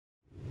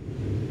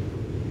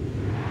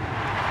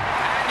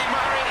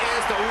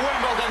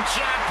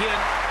champion.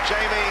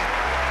 Jamie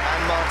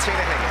and Martina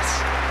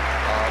Hingis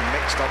are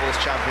mixed doubles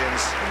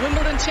champions.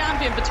 Wimbledon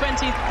champion for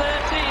 2013,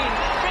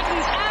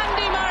 Britain's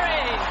Andy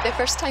Murray. The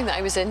first time that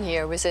I was in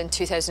here was in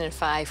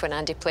 2005 when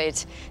Andy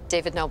played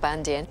David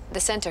Nalbandian. The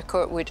centre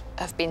court would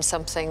have been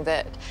something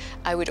that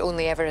I would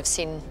only ever have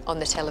seen on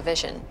the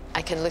television.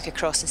 I can look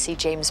across and see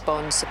James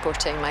Bond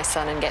supporting my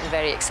son and getting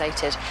very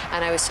excited.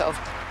 And I was sort of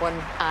one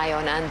eye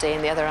on Andy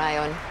and the other eye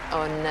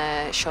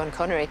on Sean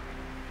Connery.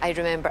 I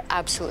remember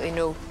absolutely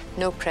no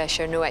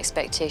pressure, no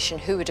expectation.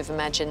 Who would have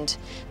imagined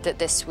that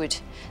this would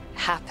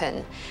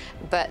happen?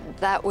 But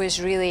that was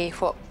really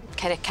what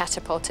kind of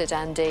catapulted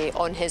Andy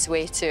on his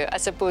way to, I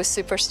suppose,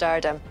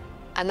 superstardom.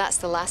 And that's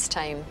the last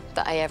time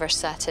that I ever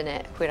sat in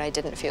it where I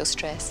didn't feel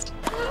stressed.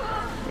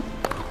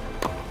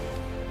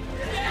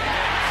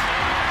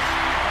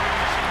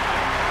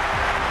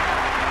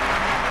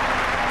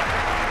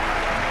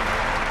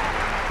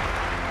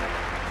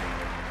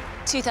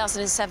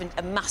 2007,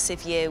 a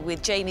massive year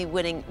with Jamie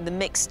winning the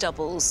mixed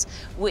doubles,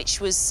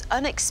 which was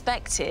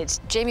unexpected.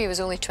 Jamie was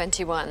only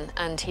 21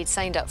 and he'd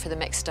signed up for the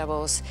mixed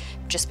doubles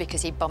just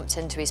because he bumped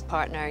into his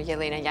partner,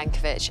 Jelena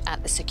Jankovic,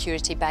 at the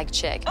security bag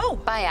check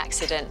by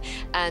accident.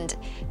 And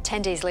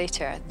 10 days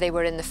later, they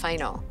were in the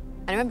final.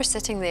 I remember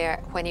sitting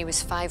there when he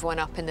was 5-1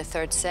 up in the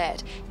third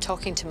set,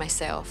 talking to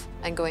myself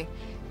and going,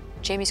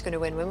 Jamie's going to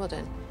win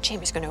Wimbledon.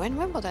 Jamie's going to win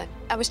Wimbledon.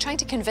 I was trying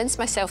to convince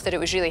myself that it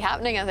was really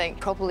happening, I think,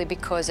 probably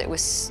because it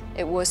was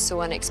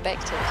so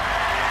unexpected. 2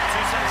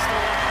 sets to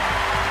 1,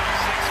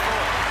 6-4,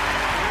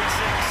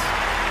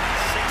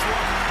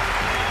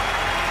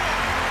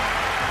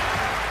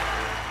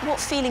 3-6, 6-1. What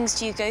feelings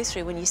do you go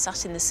through when you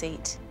sat in the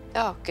seat?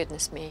 Oh,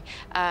 goodness me.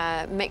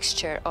 A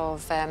mixture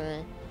of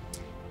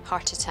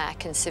heart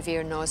attack and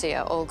severe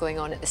nausea all going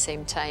on at the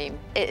same time.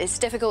 It's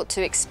difficult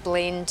to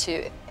explain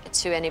to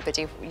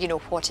anybody, you know,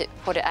 what it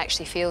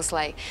actually feels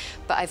like.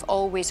 But I've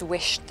always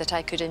wished that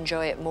I could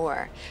enjoy it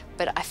more.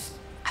 But I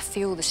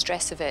feel the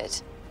stress of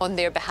it on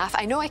their behalf.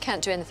 I know I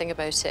can't do anything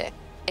about it.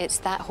 It's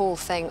that whole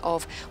thing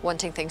of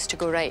wanting things to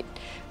go right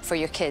for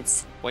your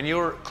kids. When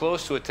you're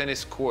close to a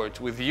tennis court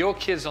with your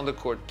kids on the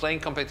court playing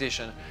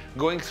competition,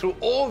 going through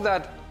all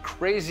that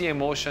crazy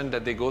emotion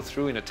that they go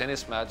through in a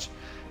tennis match,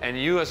 and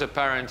you as a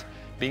parent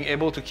being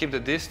able to keep the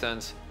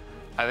distance,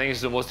 I think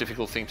it's the most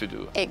difficult thing to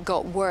do. It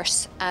got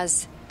worse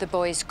as the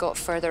boys got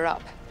further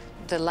up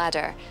the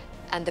ladder,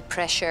 and the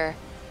pressure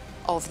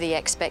of the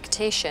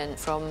expectation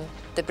from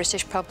the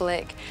British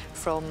public,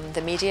 from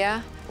the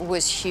media,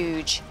 was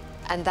huge,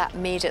 and that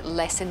made it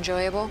less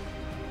enjoyable.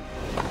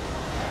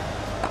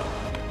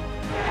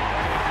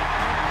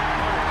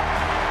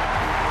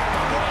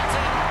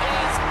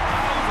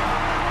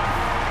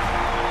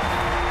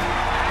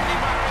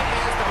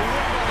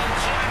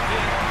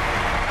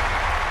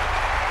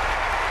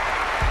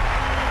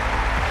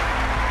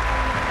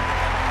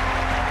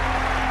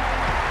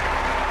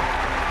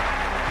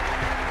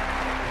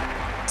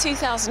 In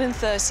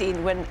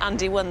 2013, when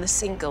Andy won the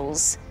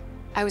singles,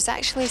 I was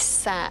actually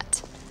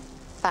sat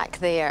back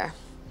there.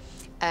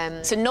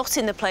 So not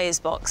in the players'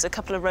 box, a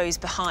couple of rows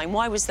behind.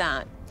 Why was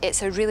that?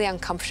 It's a really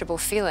uncomfortable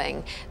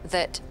feeling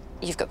that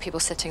you've got people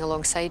sitting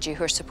alongside you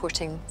who are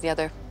supporting the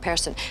other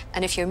person.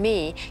 And if you're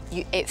me,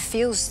 it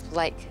feels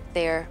like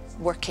they're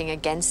working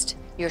against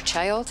your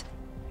child.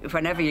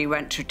 Whenever you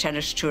went to a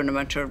tennis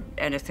tournament or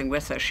anything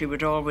with her, she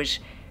would always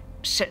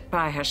sit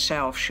by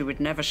herself. She would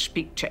never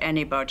speak to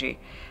anybody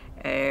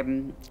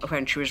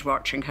when she was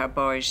watching her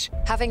boys.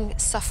 Having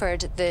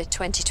suffered the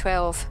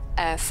 2012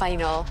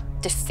 final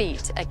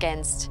defeat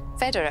against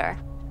Federer,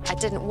 I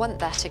didn't want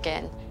that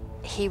again.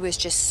 He was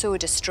just so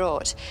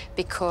distraught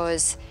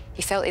because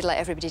he felt he'd let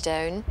everybody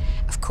down.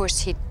 Of course,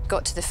 he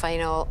got to the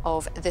final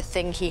of the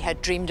thing he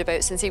had dreamed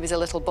about since he was a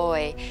little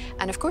boy.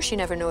 And of course, you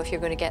never know if you're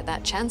going to get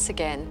that chance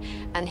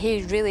again. And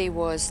he really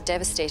was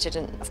devastated.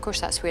 And of course,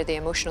 that's where the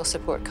emotional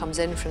support comes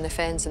in from the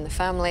friends and the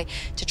family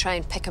to try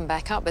and pick him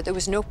back up. But there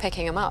was no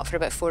picking him up for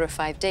about 4 or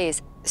 5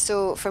 days.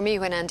 So for me,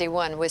 when Andy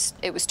won,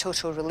 it was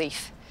total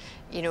relief,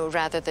 you know,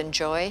 rather than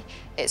joy.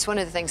 It's one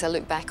of the things I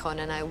look back on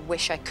and I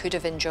wish I could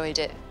have enjoyed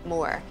it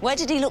more. Where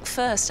did he look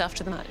first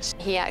after the match?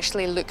 He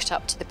actually looked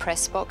up to the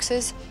press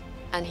boxes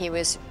and he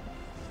was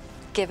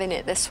giving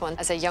it this one.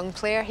 As a young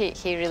player, he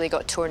really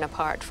got torn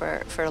apart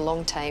for a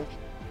long time.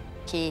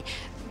 He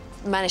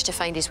managed to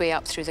find his way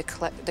up through the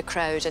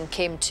crowd and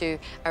came to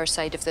our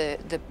side of the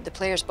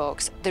players'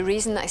 box. The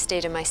reason that I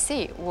stayed in my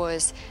seat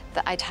was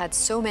that I'd had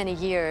so many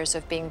years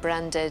of being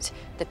branded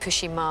the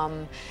pushy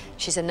mum.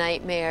 She's a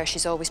nightmare,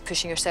 she's always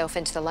pushing herself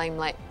into the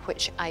limelight,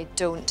 which I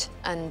don't.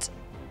 And,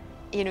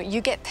 you know, you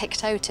get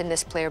picked out in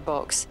this player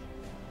box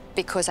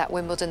because at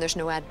Wimbledon there's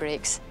no ad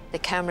breaks. The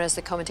cameras,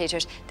 the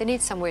commentators, they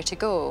need somewhere to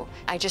go.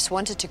 I just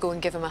wanted to go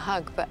and give him a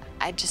hug, but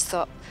I just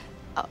thought,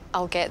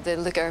 I'll get the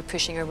look at her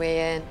pushing her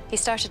way in. He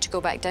started to go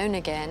back down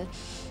again,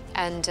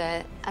 and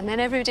then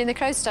everybody in the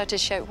crowd started to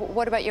shout,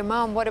 "What about your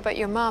mum? What about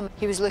your mum?"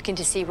 He was looking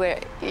to see where,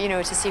 you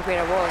know, to see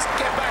where I was.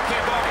 Get back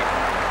here, Bobby!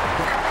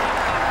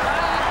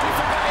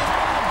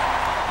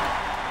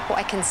 What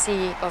I can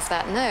see of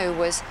that now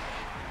was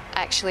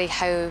actually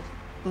how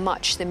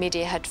much the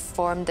media had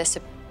formed this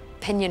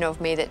opinion of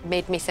me that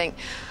made me think,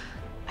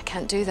 I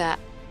can't do that.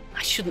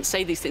 I shouldn't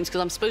say these things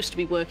because I'm supposed to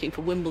be working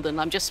for Wimbledon.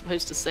 I'm just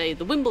supposed to say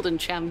the Wimbledon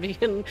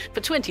champion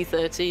for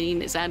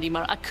 2013 is Andy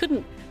Murray. I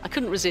couldn't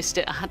resist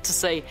it. I had to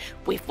say,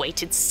 we've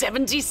waited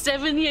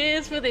 77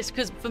 years for this,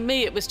 because for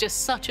me it was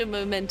just such a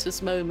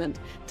momentous moment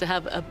to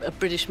have a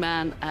British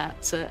man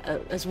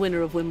as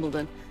winner of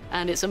Wimbledon.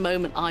 And it's a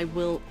moment I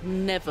will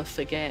never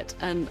forget.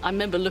 And I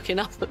remember looking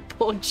up at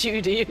poor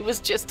Judy. It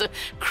was just a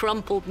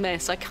crumpled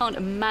mess. I can't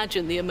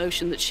imagine the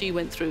emotion that she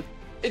went through.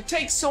 It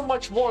takes so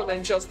much more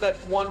than just that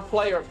one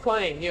player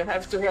playing. You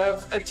have to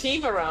have a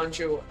team around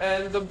you.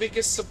 And the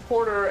biggest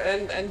supporter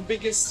and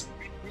biggest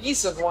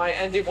reason why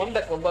Andy won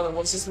that Wimbledon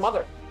was his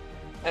mother.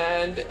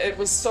 And it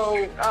was so,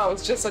 it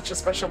was just such a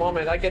special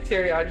moment. I get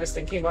teary-eyed just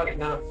thinking about it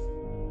now.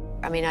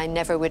 I mean, I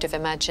never would have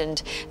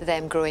imagined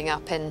them growing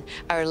up in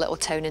our little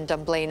town in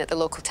Dunblane at the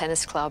local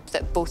tennis club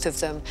that both of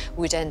them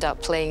would end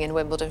up playing in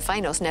Wimbledon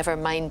finals, never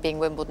mind being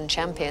Wimbledon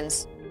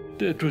champions.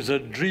 It was a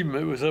dream,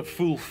 it was a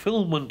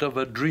fulfilment of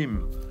a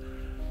dream,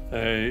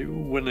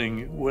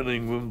 winning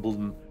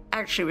Wimbledon.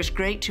 Actually, it was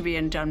great to be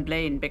in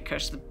Dunblane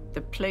because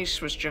the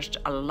place was just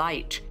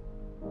alight.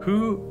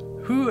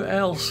 Who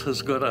else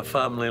has got a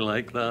family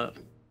like that?